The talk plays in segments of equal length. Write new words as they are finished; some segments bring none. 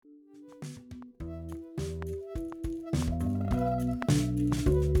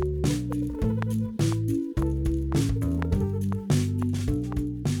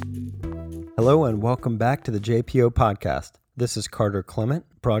Hello and welcome back to the JPO podcast. This is Carter Clement,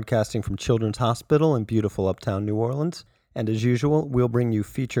 broadcasting from Children's Hospital in beautiful uptown New Orleans. And as usual, we'll bring you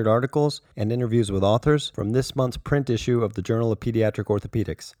featured articles and interviews with authors from this month's print issue of the Journal of Pediatric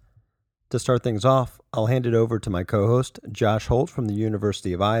Orthopedics. To start things off, I'll hand it over to my co-host, Josh Holt from the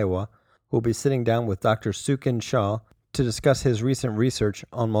University of Iowa, who will be sitting down with Dr. Sukin Shah to discuss his recent research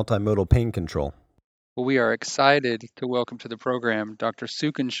on multimodal pain control. Well, we are excited to welcome to the program Dr.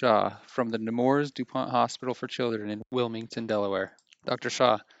 Sukin Shah from the Nemours DuPont Hospital for Children in Wilmington, Delaware. Dr.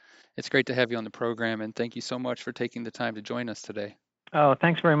 Shah, it's great to have you on the program, and thank you so much for taking the time to join us today. Oh,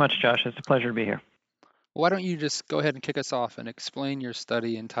 thanks very much, Josh. It's a pleasure to be here. Why don't you just go ahead and kick us off and explain your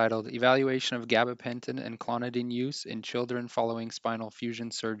study entitled Evaluation of Gabapentin and Clonidine Use in Children Following Spinal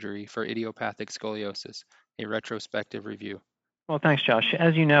Fusion Surgery for Idiopathic Scoliosis, a retrospective review. Well, thanks, Josh.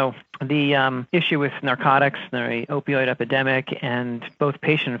 As you know, the issue with narcotics, the opioid epidemic, and both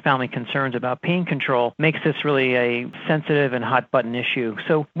patient and family concerns about pain control makes this really a sensitive and hot-button issue.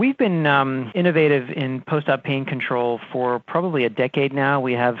 So we've been innovative in post-op pain control for probably a decade now.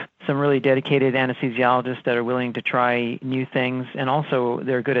 We have some really dedicated anesthesiologists that are willing to try new things, and also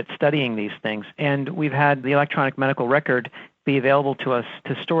they're good at studying these things. And we've had the electronic medical record be available to us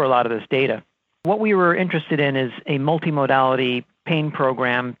to store a lot of this data. What we were interested in is a multimodality pain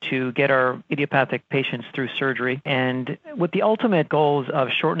program to get our idiopathic patients through surgery, and with the ultimate goals of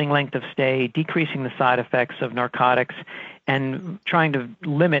shortening length of stay, decreasing the side effects of narcotics, and trying to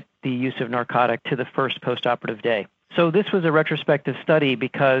limit the use of narcotic to the first postoperative day. So this was a retrospective study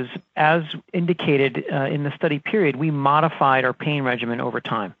because, as indicated in the study period, we modified our pain regimen over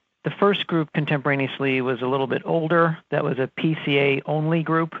time. The first group contemporaneously was a little bit older. That was a PCA-only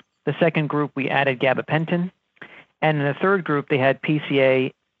group. The second group, we added gabapentin. And in the third group, they had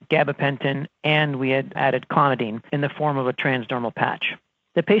PCA, gabapentin, and we had added clonidine in the form of a transdermal patch.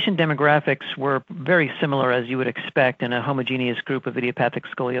 The patient demographics were very similar, as you would expect, in a homogeneous group of idiopathic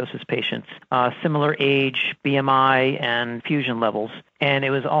scoliosis patients. Similar age, BMI, and fusion levels. And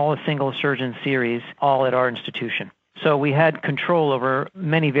it was all a single surgeon series, all at our institution. So we had control over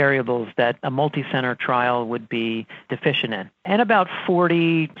many variables that a multi-center trial would be deficient in, and about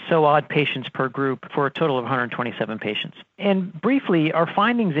 40-so-odd patients per group for a total of 127 patients. And briefly, our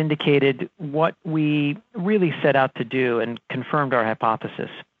findings indicated what we really set out to do and confirmed our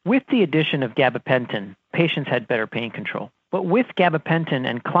hypothesis. With the addition of gabapentin, patients had better pain control. But with gabapentin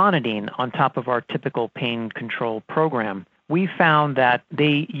and clonidine on top of our typical pain control program, we found that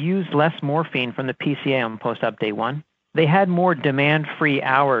they used less morphine from the PCA on post-op day one. They had more demand-free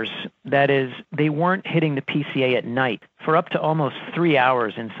hours. That is, they weren't hitting the PCA at night for up to almost 3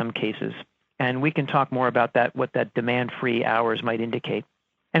 hours in some cases. And we can talk more about that, what that demand-free hours might indicate.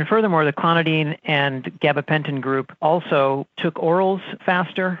 And furthermore, the clonidine and gabapentin group also took orals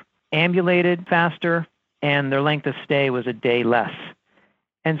faster, ambulated faster, and their length of stay was a day less.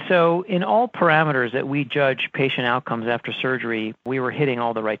 And so in all parameters that we judge patient outcomes after surgery, we were hitting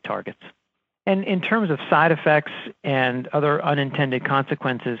all the right targets. And in terms of side effects and other unintended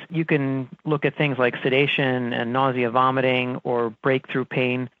consequences, you can look at things like sedation and nausea, vomiting, or breakthrough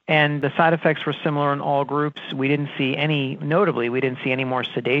pain. And the side effects were similar in all groups. Notably, we didn't see any more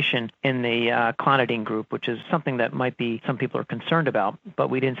sedation in the clonidine group, which is something that might be some people are concerned about.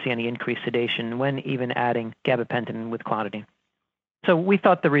 But we didn't see any increased sedation when even adding gabapentin with clonidine. So we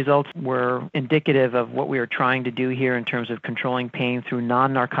thought the results were indicative of what we were trying to do here in terms of controlling pain through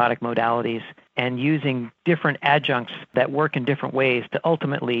non-narcotic modalities and using different adjuncts that work in different ways to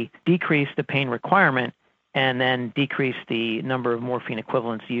ultimately decrease the pain requirement and then decrease the number of morphine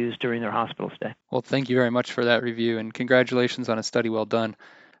equivalents used during their hospital stay. Well, thank you very much for that review, and congratulations on a study well done.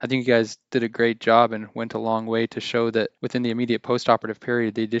 I think you guys did a great job and went a long way to show that within the immediate postoperative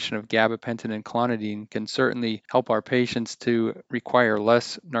period, the addition of gabapentin and clonidine can certainly help our patients to require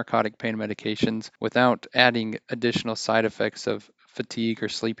less narcotic pain medications without adding additional side effects of fatigue or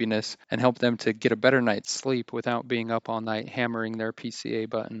sleepiness, and help them to get a better night's sleep without being up all night hammering their PCA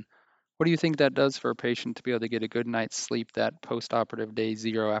button. What do you think that does for a patient to be able to get a good night's sleep that postoperative day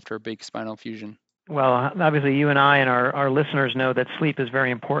 0 after a big spinal fusion? Well, obviously you and I and our listeners know that sleep is very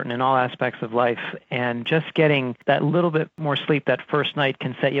important in all aspects of life, and just getting that little bit more sleep that first night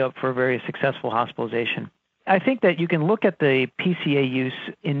can set you up for a very successful hospitalization. I think that you can look at the PCA use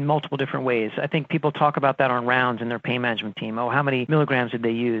in multiple different ways. I think people talk about that on rounds in their pain management team. Oh, how many milligrams did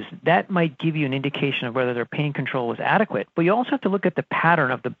they use? That might give you an indication of whether their pain control was adequate. But you also have to look at the pattern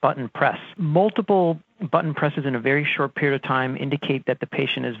of the button press. Multiple button presses in a very short period of time indicate that the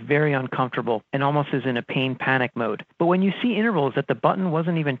patient is very uncomfortable and almost is in a pain panic mode. But when you see intervals that the button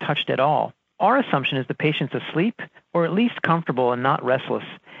wasn't even touched at all, our assumption is the patient's asleep or at least comfortable and not restless.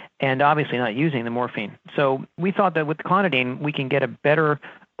 and obviously not using the morphine. So we thought that with clonidine, we can get a better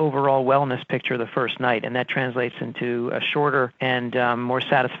overall wellness picture the first night, and that translates into a shorter and more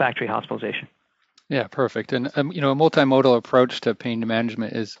satisfactory hospitalization. Yeah, perfect. And, a multimodal approach to pain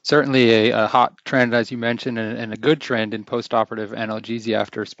management is certainly a hot trend, as you mentioned, and a good trend in postoperative analgesia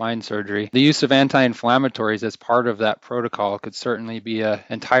after spine surgery. The use of anti-inflammatories as part of that protocol could certainly be an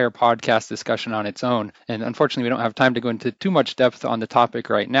entire podcast discussion on its own. And unfortunately, we don't have time to go into too much depth on the topic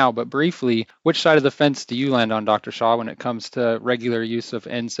right now, but briefly, which side of the fence do you land on, Dr. Shah, when it comes to regular use of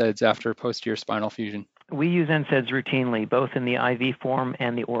NSAIDs after posterior spinal fusion? We use NSAIDs routinely, both in the IV form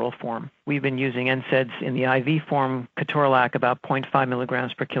and the oral form. We've been using NSAIDs in the IV form, ketorolac, about 0.5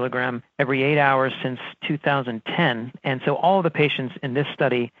 milligrams per kilogram every 8 hours since 2010. And so all of the patients in this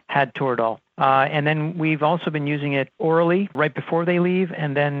study had Toradol. And then we've also been using it orally right before they leave,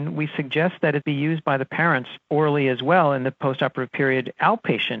 and then we suggest that it be used by the parents orally as well in the postoperative period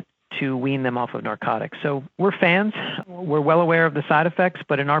outpatient to wean them off of narcotics. So we're fans. We're well aware of the side effects,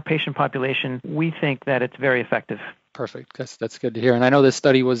 but in our patient population, we think that it's very effective. Perfect. That's good to hear. And I know this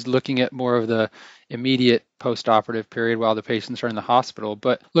study was looking at more of the immediate postoperative period while the patients are in the hospital,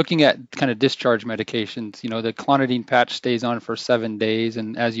 but looking at kind of discharge medications, the clonidine patch stays on for 7 days.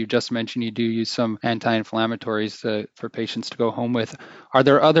 And as you just mentioned, you do use some anti-inflammatories for patients to go home with. Are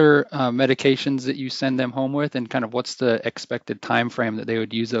there other medications that you send them home with, and kind of what's the expected time frame that they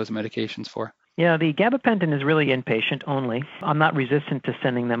would use those medications for? Yeah, the gabapentin is really inpatient only. I'm not resistant to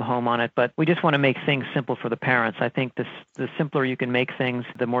sending them home on it, but we just want to make things simple for the parents. I think the simpler you can make things,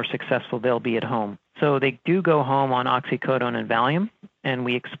 the more successful they'll be at home. So they do go home on oxycodone and Valium, and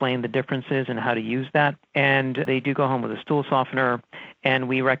we explain the differences and how to use that. And they do go home with a stool softener, and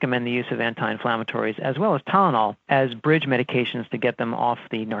we recommend the use of anti-inflammatories as well as Tylenol as bridge medications to get them off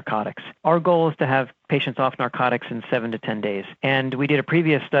the narcotics. Our goal is to have patients off narcotics in 7 to 10 days. And we did a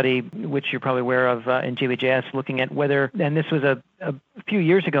previous study, which you're probably aware of in JBJS, looking at whether, and this was a few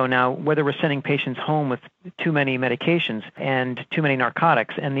years ago now, whether we're sending patients home with too many medications and too many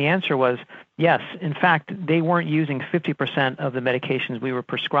narcotics. And the answer was yes. In fact, they weren't using 50% of the medications we were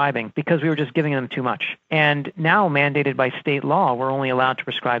prescribing because we were just giving them too much. And now, mandated by state law, we're only allowed to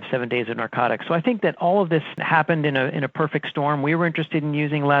prescribe 7 days of narcotics. So I think that all of this happened in a perfect storm. We were interested in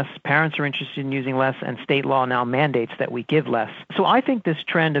using less, parents are interested in using less, and state law now mandates that we give less. So I think this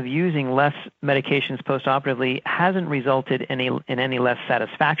trend of using less medications postoperatively hasn't resulted in any less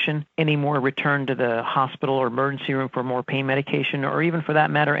satisfaction, any more return to the hospital or emergency room for more pain medication, or even for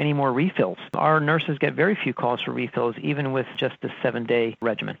that matter, any more refills. Our nurses get very few calls for refills, even with just a 7-day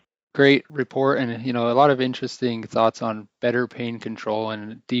regimen. Great report, and a lot of interesting thoughts on better pain control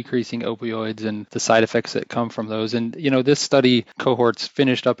and decreasing opioids and the side effects that come from those. And this study cohort's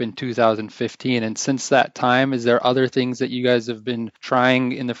finished up in 2015, and since that time, is there other things that you guys have been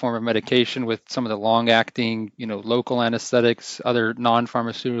trying in the form of medication with some of the long-acting, local anesthetics, other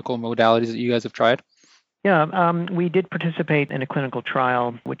non-pharmaceutical modalities that you guys have tried? Yeah, we did participate in a clinical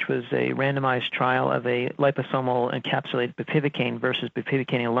trial, which was a randomized trial of a liposomal encapsulated bupivacaine versus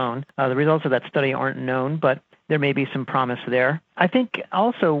bupivacaine alone. The results of that study aren't known, but there may be some promise there. I think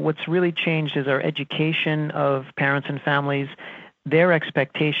also what's really changed is our education of parents and families, their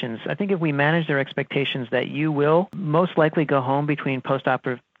expectations. I think if we manage their expectations that you will most likely go home between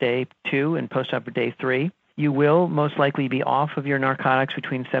postoperative day 2 and postoperative day 3, you will most likely be off of your narcotics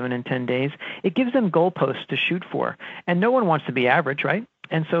between 7 and 10 days. It gives them goalposts to shoot for. And no one wants to be average, right?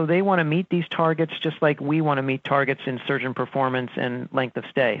 And so they want to meet these targets just like we want to meet targets in surgeon performance and length of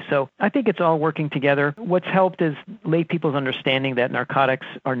stay. So I think it's all working together. What's helped is lay people's understanding that narcotics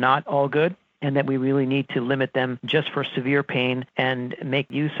are not all good, and that we really need to limit them just for severe pain and make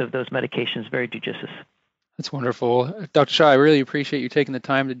use of those medications very judicious. That's wonderful. Dr. Shah, I really appreciate you taking the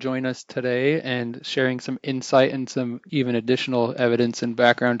time to join us today and sharing some insight and some even additional evidence and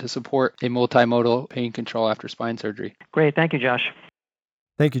background to support a multimodal pain control after spine surgery. Great. Thank you, Josh.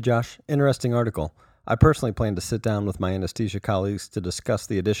 Thank you, Josh. Interesting article. I personally plan to sit down with my anesthesia colleagues to discuss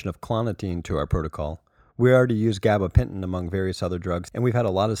the addition of clonidine to our protocol. We already use gabapentin among various other drugs, and we've had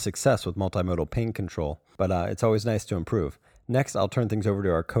a lot of success with multimodal pain control, but it's always nice to improve. Next, I'll turn things over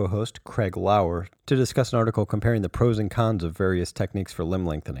to our co-host, Craig Lauer, to discuss an article comparing the pros and cons of various techniques for limb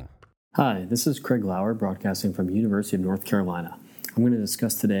lengthening. Hi, this is Craig Lauer, broadcasting from the University of North Carolina. I'm going to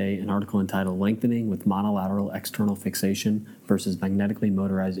discuss today an article entitled Lengthening with Monolateral External Fixation versus Magnetically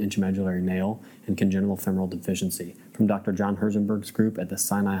Motorized Intramedullary Nail and Congenital Femoral Deficiency from Dr. John Herzenberg's group at the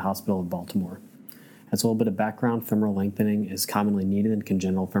Sinai Hospital of Baltimore. As a little bit of background, femoral lengthening is commonly needed in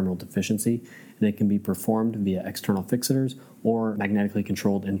congenital femoral deficiency, and it can be performed via external fixators or magnetically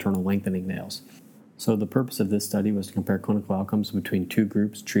controlled internal lengthening nails. So the purpose of this study was to compare clinical outcomes between two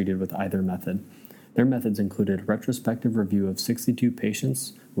groups treated with either method. Their methods included retrospective review of 62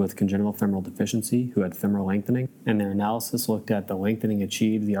 patients with congenital femoral deficiency who had femoral lengthening, and their analysis looked at the lengthening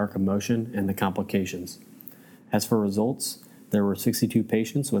achieved, the arc of motion, and the complications. As for results, there were 62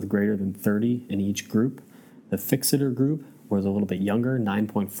 patients with greater than 30 in each group. The fixator group was a little bit younger,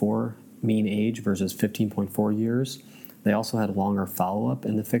 9.4 mean age versus 15.4 years. They also had longer follow-up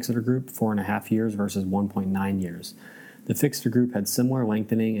in the fixator group, 4.5 years versus 1.9 years. The fixator group had similar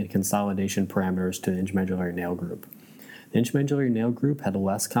lengthening and consolidation parameters to the intramedullary nail group. The intramedullary nail group had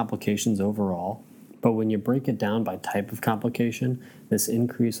less complications overall, but when you break it down by type of complication, this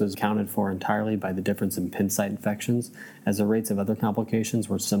increase was accounted for entirely by the difference in pin site infections, as the rates of other complications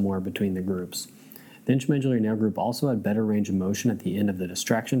were similar between the groups. The intramedullary nail group also had better range of motion at the end of the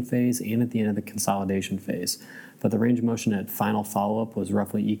distraction phase and at the end of the consolidation phase, but the range of motion at final follow-up was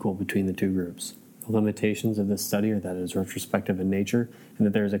roughly equal between the two groups. The limitations of this study are that it is retrospective in nature and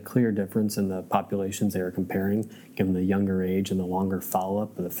that there is a clear difference in the populations they are comparing, given the younger age and the longer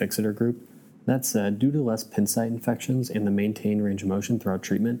follow-up of the fixator group. That said, due to less pin site infections and the maintained range of motion throughout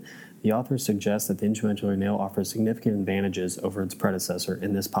treatment, the authors suggest that the intramedullary nail offers significant advantages over its predecessor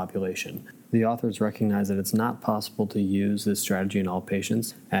in this population. The authors recognize that it's not possible to use this strategy in all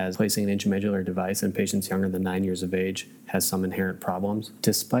patients, as placing an intramedullary device in patients younger than 9 years of age has some inherent problems.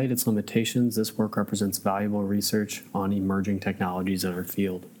 Despite its limitations, this work represents valuable research on emerging technologies in our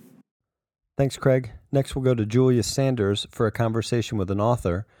field. Thanks, Craig. Next, we'll go to Julia Sanders for a conversation with an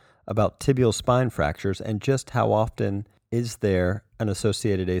author about tibial spine fractures and just how often is there an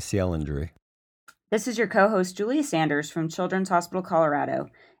associated ACL injury. This is your co-host Julia Sanders from Children's Hospital Colorado,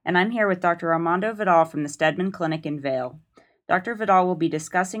 and I'm here with Dr. Armando Vidal from the Steadman Clinic in Vail. Dr. Vidal will be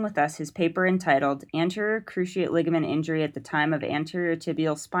discussing with us his paper entitled Anterior Cruciate Ligament Injury at the Time of Anterior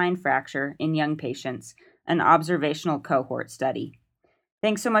Tibial Spine Fracture in Young Patients, an Observational Cohort Study.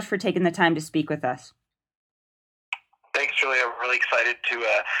 Thanks so much for taking the time to speak with us. Thanks, Julia. I'm really excited to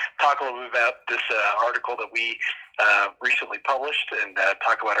talk a little bit about this article that we recently published and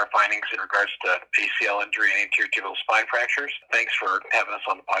talk about our findings in regards to ACL injury and anterior tibial spine fractures. Thanks for having us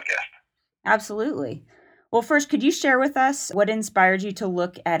on the podcast. Absolutely. Well, first, could you share with us what inspired you to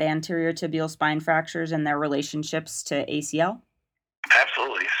look at anterior tibial spine fractures and their relationships to ACL?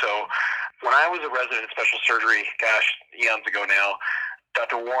 Absolutely. So when I was a resident in special surgery, eons ago now,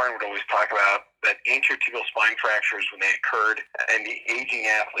 Dr. Warren would always talk about that anterior tibial spine fractures, when they occurred in the aging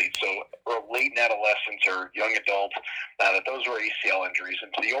athletes, so late in adolescence or young adults, that those were ACL injuries. And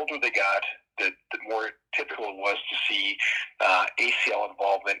the older they got, the more typical it was to see ACL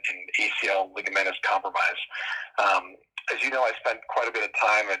involvement and ACL ligamentous compromise. As you know, I spent quite a bit of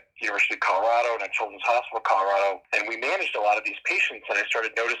time at University of Colorado and at Children's Hospital Colorado, and we managed a lot of these patients, and I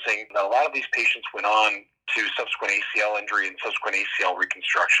started noticing that a lot of these patients went on to subsequent ACL injury and subsequent ACL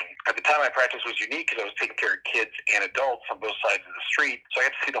reconstruction. At the time, my practice was unique because I was taking care of kids and adults on both sides of the street, so I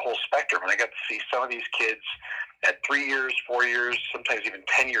got to see the whole spectrum, and I got to see some of these kids at 3 years, 4 years, sometimes even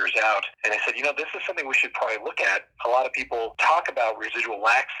 10 years out. And I said, this is something we should probably look at. A lot of people talk about residual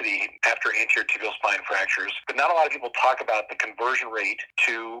laxity after anterior tibial spine fractures, but not a lot of people talk about the conversion rate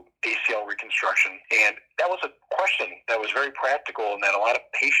to ACL reconstruction. And that was a question that was very practical and that a lot of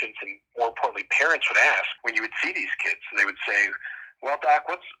patients and, more importantly, parents would ask when you would see these kids. They would say, well, Doc,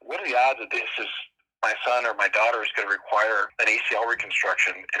 what are the odds that this is my son or my daughter is going to require an ACL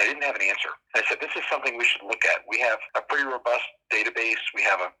reconstruction? And I didn't have an answer. I said, this is something we should look at. We have a pretty robust database. We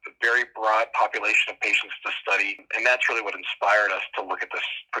have a very broad population of patients to study. And that's really what inspired us to look at this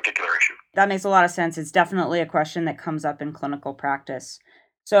particular issue. That makes a lot of sense. It's definitely a question that comes up in clinical practice.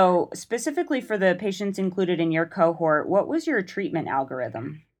 So specifically for the patients included in your cohort, what was your treatment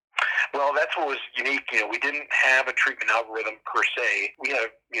algorithm? Well, that's what was unique. We didn't have a treatment algorithm per se. We had,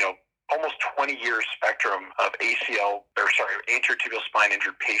 almost 20-year spectrum of anterior tibial spine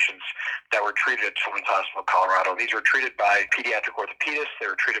injured patients that were treated at Children's Hospital Colorado. These were treated by pediatric orthopedists.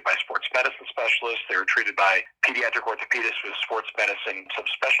 They were treated by sports medicine specialists. They were treated by pediatric orthopedists with sports medicine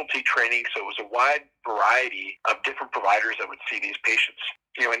subspecialty training. So it was a wide variety of different providers that would see these patients.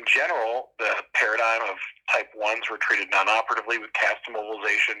 In general, the paradigm of type 1s were treated non-operatively with cast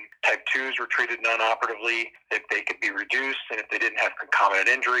immobilization. Type 2s were treated non-operatively if they could be reduced and if they didn't have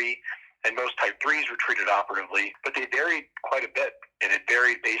concomitant injury. And most type 3s were treated operatively, but they varied quite a bit, and it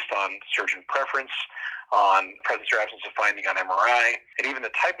varied based on surgeon preference, on presence or absence of finding on MRI, and even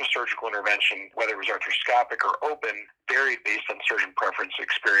the type of surgical intervention, whether it was arthroscopic or open, varied based on surgeon preference,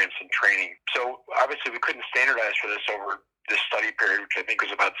 experience, and training. So obviously we couldn't standardize for this over this study period, which I think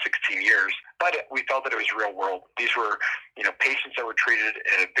was about 16 years, but we felt that it was real world. These were, patients that were treated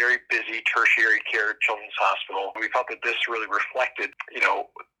at a very busy tertiary care children's hospital. We felt that this really reflected,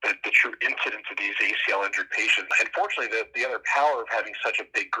 the true incidence of these ACL injured patients. Unfortunately, the other power of having such a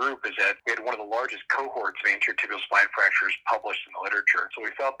big group is that we had one of the largest cohorts of anterior tibial spine fractures published in the literature. So we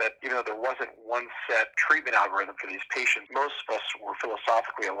felt that even though there wasn't one set treatment algorithm for these patients, most of us were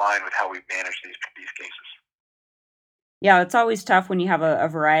philosophically aligned with how we managed these cases. Yeah, it's always tough when you have a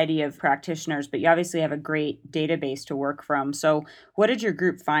variety of practitioners, but you obviously have a great database to work from. So what did your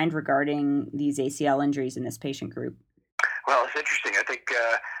group find regarding these ACL injuries in this patient group? Well, it's interesting. I think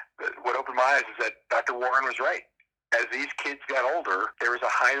what opened my eyes is that Dr. Warren was right. As these kids got older, there was a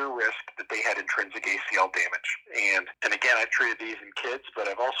higher risk that they had intrinsic ACL damage. And again, I've treated these in kids, but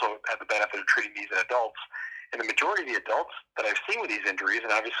I've also had the benefit of treating these in adults. And the majority of the adults that I've seen with these injuries,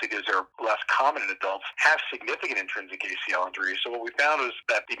 and obviously these are less common in adults, have significant intrinsic ACL injuries. So what we found was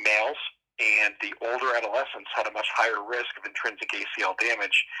that the males and the older adolescents had a much higher risk of intrinsic ACL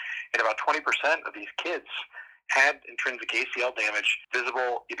damage. And about 20% of these kids had intrinsic ACL damage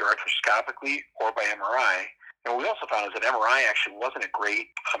visible either arthroscopically or by MRI. And what we also found is that MRI actually wasn't a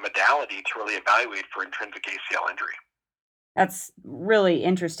great modality to really evaluate for intrinsic ACL injury. That's really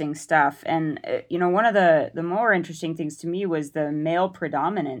interesting stuff. And, one of the more interesting things to me was the male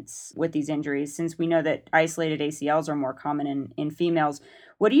predominance with these injuries, since we know that isolated ACLs are more common in females.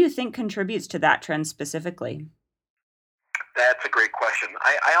 What do you think contributes to that trend specifically? That's a great question.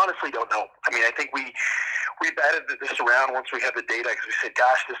 I honestly don't know. I mean, I think we've added this around once we had the data because we said,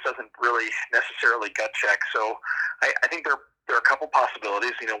 gosh, this doesn't really necessarily gut check. So I think there are a couple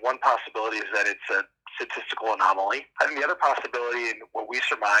possibilities. One possibility is that it's a statistical anomaly. I think the other possibility, and what we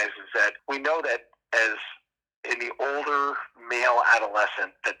surmise, is that we know that as in the older male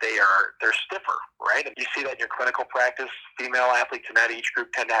adolescent that they're stiffer, right? And you see that in your clinical practice. Female athletes in that age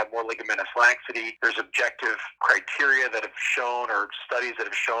group tend to have more ligamentous laxity. There's objective criteria that have shown, or studies that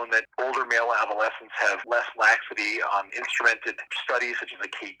have shown, that older male adolescents have less laxity on instrumented studies such as the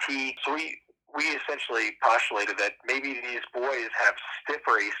KT. So we essentially postulated that maybe these boys have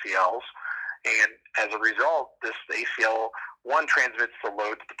stiffer ACLs, and as a result, this ACL, one, transmits the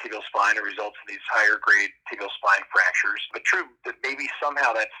load to the tibial spine and results in these higher grade tibial spine fractures. But true, that maybe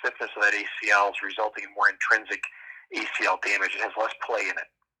somehow that stiffness of that ACL is resulting in more intrinsic ACL damage. It has less play in it.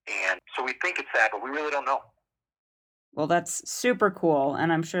 And so we think it's that, but we really don't know. Well, that's super cool.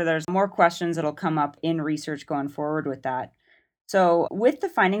 And I'm sure there's more questions that'll come up in research going forward with that. So with the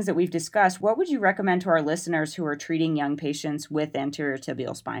findings that we've discussed, what would you recommend to our listeners who are treating young patients with anterior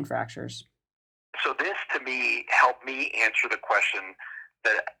tibial spine fractures? So this, to me, helped me answer the question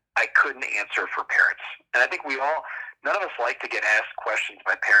that I couldn't answer for parents. And I think none of us like to get asked questions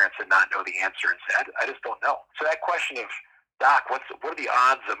by parents and not know the answer and say, I just don't know. So that question of, Doc, what are the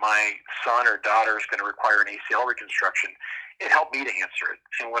odds that my son or daughter is going to require an ACL reconstruction? It helped me to answer it.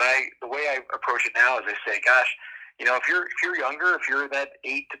 And the way I approach it now is I say, gosh, if you're younger, if you're in that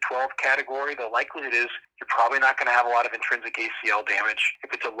 8 to 12 category, the likelihood is you're probably not going to have a lot of intrinsic ACL damage.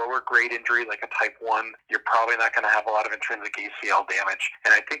 If it's a lower grade injury like a type 1, you're probably not going to have a lot of intrinsic ACL damage.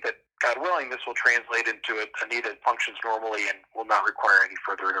 And I think that, God willing, this will translate into a knee that functions normally and will not require any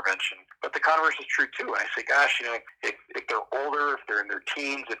further intervention. But the converse is true too. And I say, gosh, if they're older, if they're in their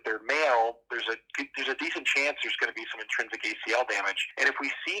teens, if they're male, there's a decent chance there's going to be some intrinsic ACL damage. And if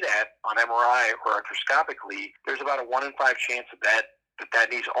we see that on MRI or arthroscopically, there's about a 1 in 5 chance of that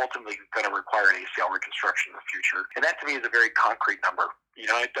knee's ultimately going to require an ACL reconstruction in the future. And that to me is a very concrete number.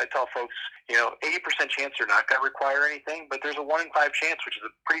 I tell folks, 80% chance they're not going to require anything, but there's a 1 in 5 chance, which is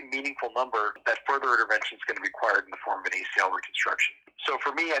a pretty meaningful number, that further intervention is going to be required in the form of an ACL reconstruction. So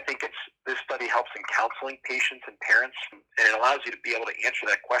for me, I think this study helps in counseling patients and parents, and it allows you to be able to answer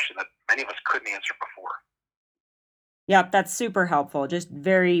that question that many of us couldn't answer before. Yep, that's super helpful. Just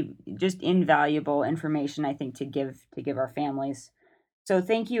invaluable information, I think, to give our families. So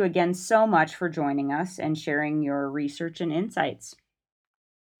thank you again so much for joining us and sharing your research and insights.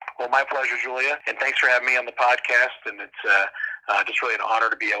 Well, my pleasure, Julia, and thanks for having me on the podcast. And it's just really an honor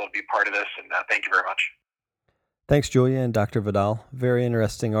to be able to be part of this, and thank you very much. Thanks, Julia and Dr. Vidal. Very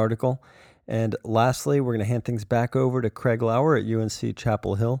interesting article. And lastly, we're going to hand things back over to Craig Lauer at UNC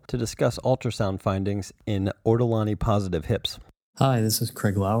Chapel Hill to discuss ultrasound findings in Ortolani positive hips. Hi, this is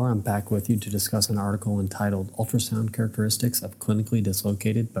Craig Lauer. I'm back with you to discuss an article entitled Ultrasound Characteristics of Clinically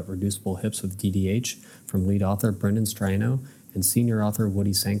Dislocated but Reducible Hips with DDH from lead author Brendan Strano and senior author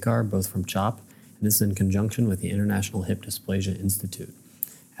Woody Sankar, both from CHOP. and this is in conjunction with the International Hip Dysplasia Institute.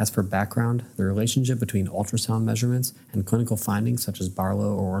 As for background, the relationship between ultrasound measurements and clinical findings such as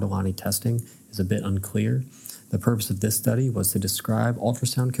Barlow or Ortolani testing is a bit unclear. The purpose of this study was to describe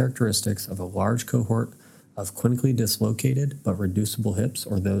ultrasound characteristics of a large cohort of clinically dislocated but reducible hips,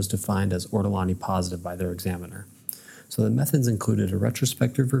 or those defined as Ortolani positive by their examiner. So the methods included a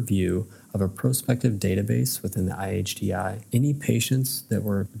retrospective review of a prospective database within the IHDI, any patients that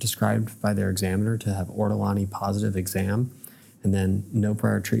were described by their examiner to have Ortolani positive exam, and then no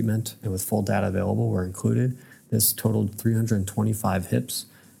prior treatment and with full data available were included. This totaled 325 hips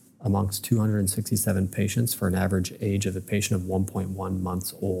amongst 267 patients for an average age of the patient of 1.1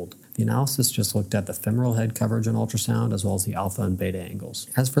 months old. The analysis just looked at the femoral head coverage on ultrasound as well as the alpha and beta angles.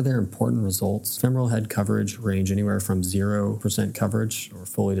 As for their important results, femoral head coverage range anywhere from 0% coverage or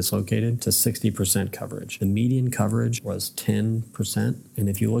fully dislocated to 60% coverage. The median coverage was 10%, and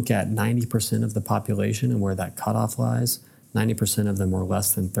if you look at 90% of the population and where that cutoff lies, 90% of them were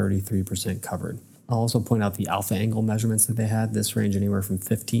less than 33% covered. I'll also point out the alpha angle measurements that they had. This range anywhere from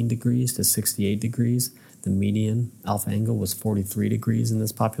 15 degrees to 68 degrees. The median alpha angle was 43 degrees in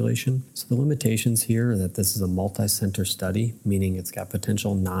this population. So the limitations here are that this is a multi-center study, meaning it's got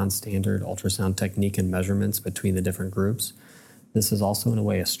potential non-standard ultrasound technique and measurements between the different groups. This is also in a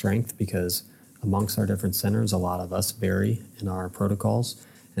way a strength because amongst our different centers, a lot of us vary in our protocols.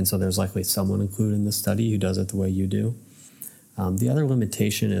 And so there's likely someone included in the study who does it the way you do. The other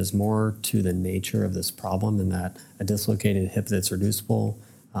limitation is more to the nature of this problem in that a dislocated hip that's reducible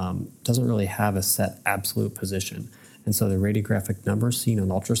doesn't really have a set absolute position. And so the radiographic numbers seen on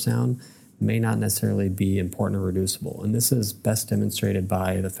ultrasound may not necessarily be important or reducible. And this is best demonstrated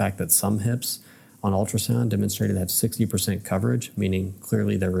by the fact that some hips on ultrasound demonstrated to have 60% coverage, meaning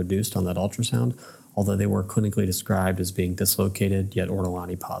clearly they're reduced on that ultrasound, although they were clinically described as being dislocated yet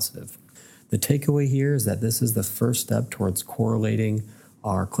Ortolani positive. The takeaway here is that this is the first step towards correlating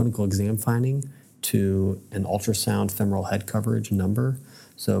our clinical exam finding to an ultrasound femoral head coverage number.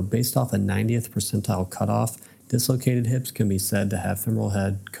 So based off a 90th percentile cutoff, dislocated hips can be said to have femoral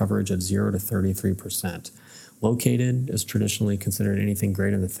head coverage of 0 to 33%. Located is traditionally considered anything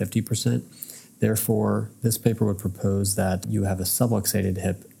greater than 50%. Therefore, this paper would propose that you have a subluxated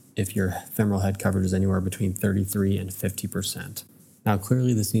hip if your femoral head coverage is anywhere between 33 and 50%. Now,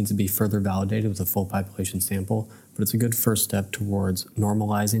 clearly this needs to be further validated with a full population sample, but it's a good first step towards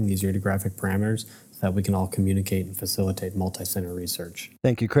normalizing these radiographic parameters so that we can all communicate and facilitate multi-center research.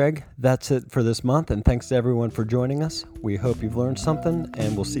 Thank you, Craig. That's it for this month, and thanks to everyone for joining us. We hope you've learned something,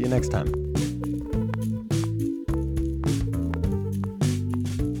 and we'll see you next time.